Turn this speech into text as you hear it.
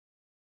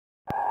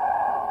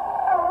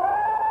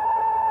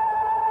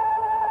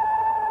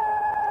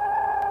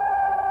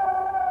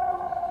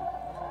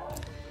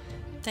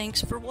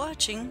Thanks for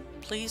watching.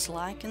 Please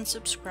like and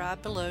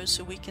subscribe below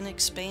so we can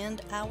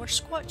expand our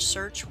Squatch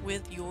search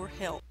with your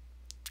help.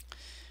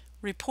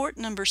 Report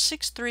number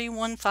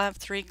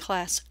 63153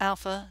 Class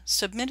Alpha,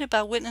 submitted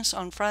by witness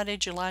on Friday,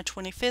 July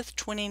 25th,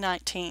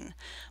 2019.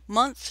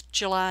 Month,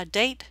 July.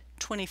 Date,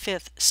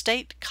 25th.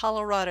 State,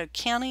 Colorado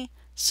County,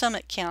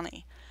 Summit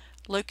County.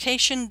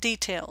 Location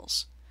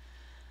details.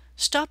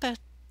 Stop at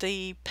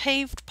the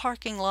paved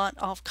parking lot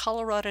off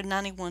Colorado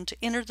 91 to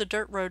enter the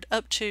dirt road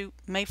up to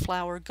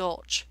Mayflower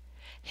Gulch.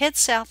 Head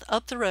south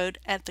up the road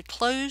at the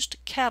closed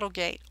cattle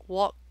gate.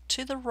 Walk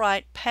to the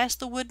right past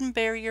the wooden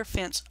barrier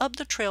fence up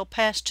the trail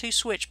past two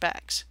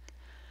switchbacks.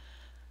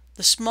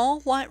 The small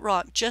white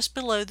rock just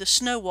below the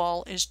snow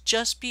wall is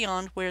just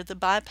beyond where the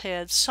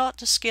biped sought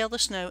to scale the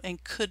snow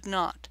and could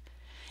not.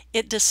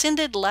 It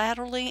descended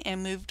laterally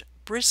and moved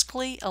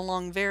briskly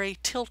along very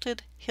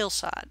tilted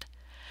hillside.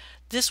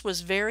 This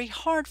was very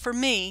hard for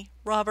me,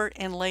 Robert,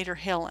 and later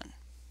Helen.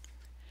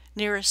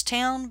 Nearest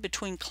town,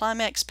 between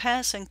Climax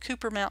Pass and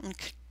Cooper Mountain,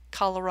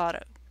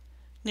 Colorado.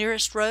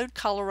 Nearest road,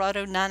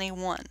 Colorado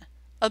 91.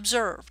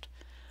 Observed.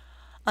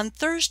 On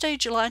Thursday,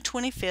 July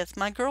 25th,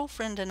 my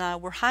girlfriend and I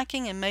were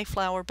hiking in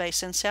Mayflower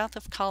Basin south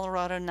of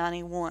Colorado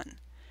 91.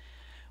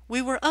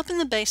 We were up in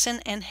the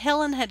basin and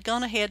Helen had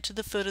gone ahead to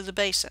the foot of the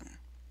basin.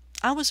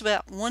 I was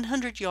about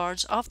 100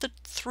 yards off the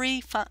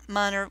three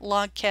minor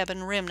log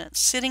cabin remnants,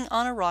 sitting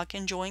on a rock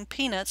enjoying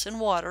peanuts and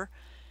water,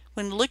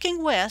 when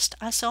looking west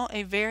I saw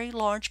a very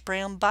large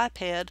brown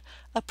biped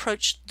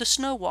approach the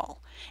snow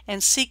wall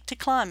and seek to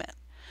climb it.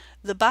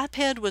 The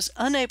biped was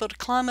unable to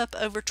climb up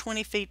over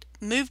 20 feet,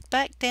 moved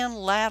back down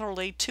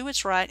laterally to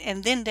its right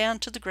and then down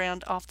to the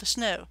ground off the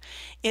snow.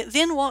 It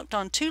then walked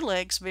on two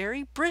legs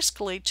very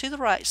briskly to the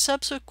right,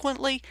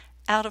 subsequently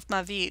out of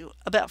my view.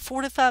 About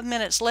 4 to 5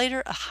 minutes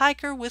later, a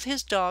hiker with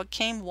his dog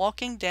came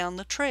walking down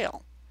the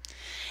trail.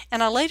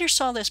 And I later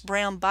saw this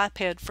brown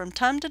biped from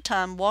time to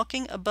time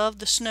walking above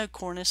the snow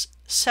cornice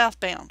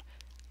southbound.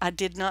 I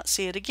did not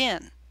see it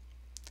again.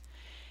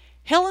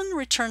 Helen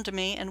returned to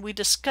me and we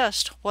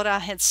discussed what I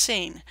had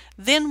seen,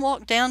 then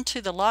walked down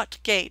to the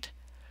locked gate,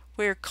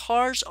 where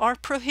cars are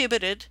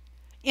prohibited,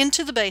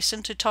 into the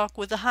basin to talk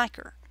with the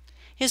hiker.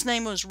 His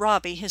name was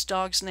Robbie, his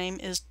dog's name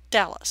is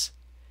Dallas.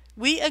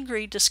 We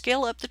agreed to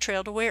scale up the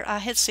trail to where I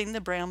had seen the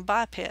brown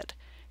biped.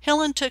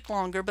 Helen took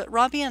longer, but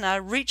Robbie and I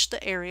reached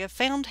the area,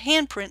 found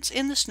handprints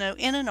in the snow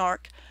in an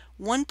arc,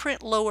 one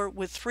print lower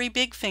with 3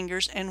 big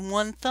fingers and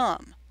 1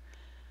 thumb.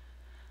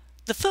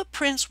 The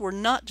footprints were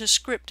not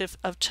descriptive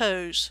of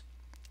toes.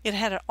 It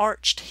had an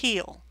arched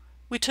heel.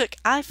 We took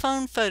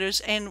iPhone photos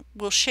and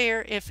will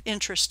share if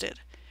interested.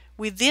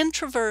 We then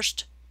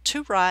traversed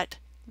to right,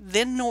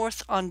 then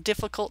north on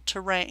difficult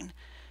terrain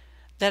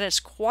that is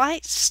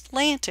quite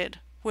slanted,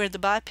 where the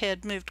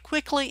biped moved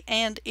quickly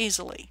and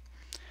easily.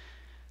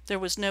 There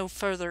was no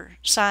further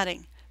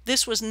sighting.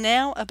 This was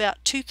now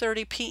about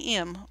 2:30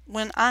 p.m.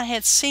 when I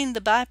had seen the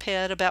biped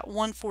about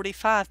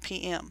 1:45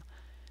 p.m.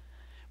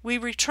 We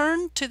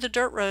returned to the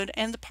dirt road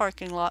and the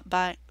parking lot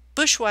by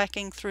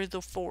bushwhacking through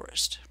the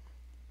forest.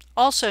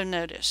 Also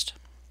noticed,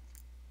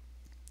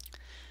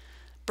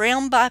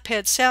 brown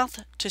biped south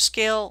to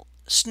scale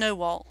snow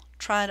wall.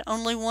 Tried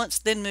only once,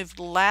 then moved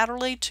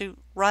laterally to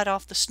right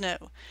off the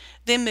snow.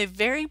 Then moved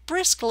very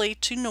briskly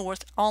to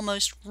north,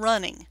 almost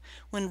running.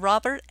 When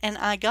Robert and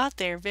I got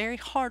there, very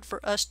hard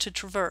for us to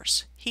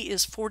traverse. He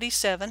is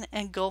 47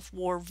 and Gulf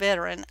War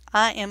veteran.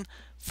 I am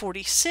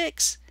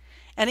 46,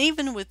 and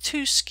even with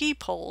 2 ski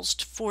poles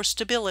for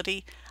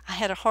stability, I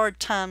had a hard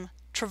time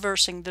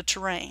traversing the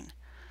terrain.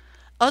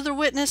 Other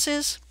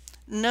witnesses?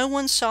 No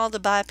one saw the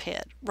biped.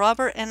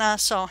 Robert and I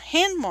saw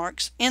hand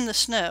marks in the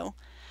snow.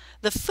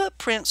 The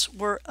footprints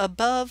were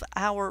above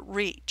our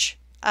reach.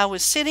 I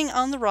was sitting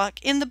on the rock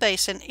in the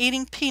basin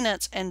eating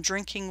peanuts and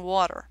drinking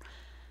water.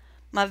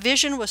 My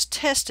vision was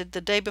tested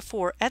the day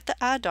before at the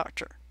eye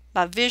doctor.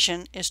 My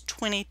vision is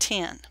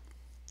 20/10.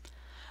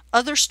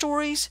 Other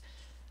stories?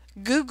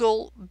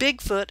 Google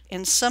Bigfoot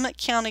in Summit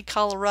County,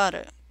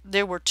 Colorado.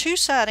 There were 2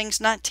 sightings,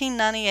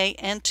 1998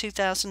 and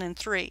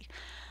 2003.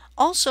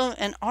 Also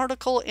an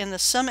article in the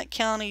Summit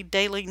County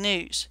Daily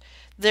News.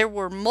 There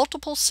were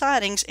multiple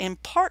sightings in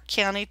Park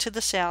County to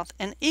the south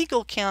and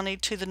Eagle County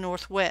to the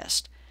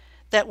northwest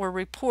that were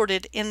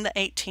reported in the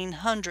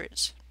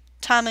 1800s.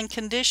 Time and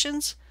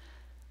conditions?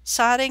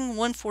 Sighting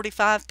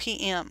 1:45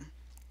 p.m.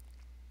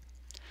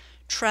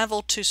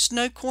 Travel to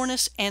snow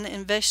cornice and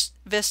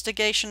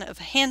investigation of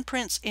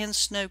handprints in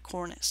snow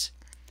cornice.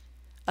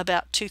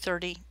 About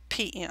 2:30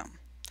 p.m.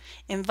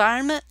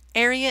 Environment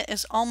area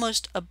is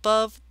almost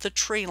above the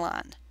tree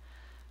line.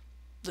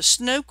 The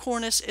snow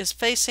cornice is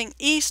facing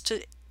east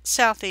to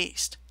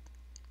southeast.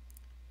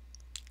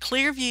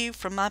 Clear view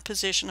from my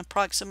position,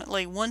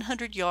 approximately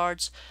 100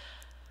 yards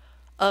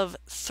of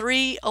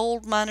 3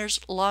 old miners'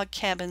 log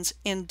cabins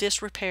in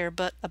disrepair,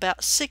 but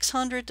about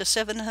 600 to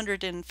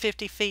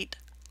 750 feet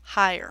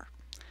higher.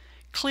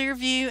 Clear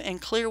view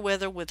and clear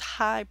weather with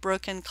high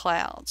broken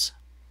clouds.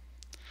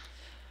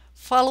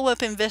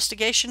 Follow-up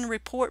investigation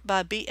report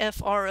by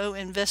BFRO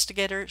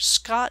investigator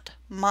Scott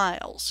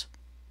Miles.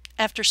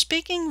 After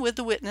speaking with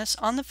the witness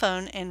on the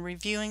phone and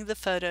reviewing the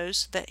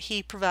photos that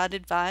he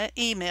provided via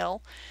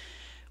email,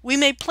 we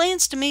made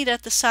plans to meet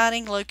at the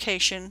sighting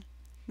location,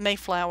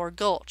 Mayflower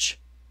Gulch,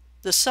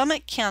 the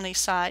Summit County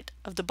site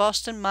of the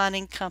Boston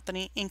Mining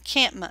Company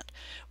encampment,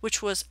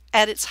 which was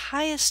at its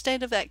highest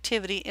state of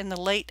activity in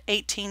the late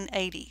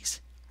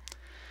 1880s.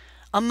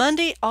 On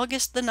Monday,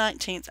 August the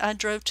 19th, I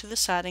drove to the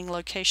sighting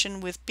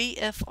location with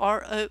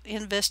BFRO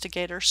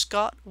investigator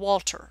Scott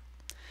Walter.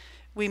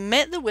 We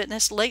met the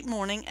witness late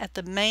morning at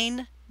the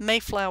main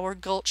Mayflower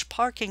Gulch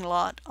parking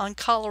lot on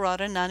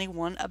Colorado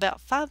 91,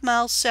 about 5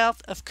 miles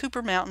south of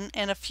Cooper Mountain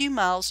and a few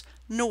miles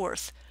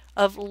north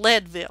of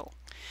Leadville.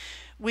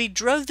 We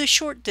drove the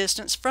short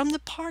distance from the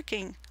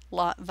parking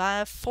lot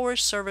via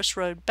Forest Service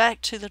Road back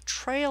to the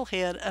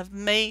trailhead of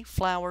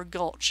Mayflower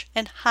Gulch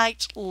and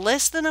hiked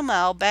less than a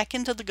mile back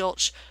into the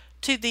gulch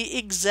to the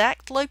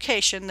exact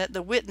location that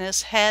the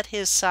witness had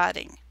his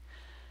sighting.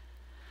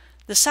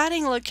 The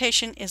sighting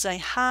location is a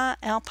high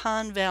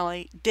alpine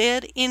valley,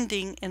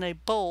 dead-ending in a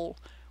bowl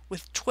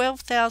with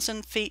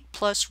 12,000 feet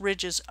plus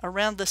ridges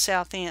around the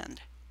south end.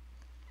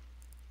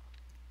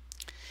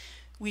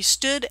 We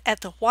stood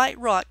at the white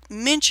rock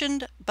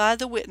mentioned by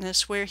the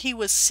witness where he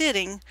was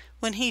sitting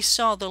when he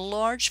saw the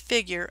large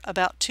figure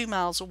about 2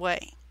 miles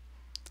away.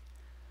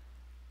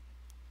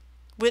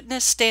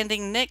 Witness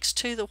standing next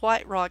to the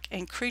white rock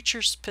and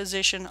creature's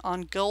position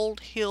on Gold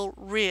Hill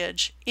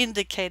Ridge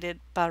indicated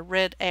by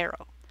red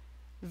arrow.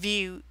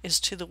 View is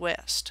to the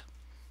west.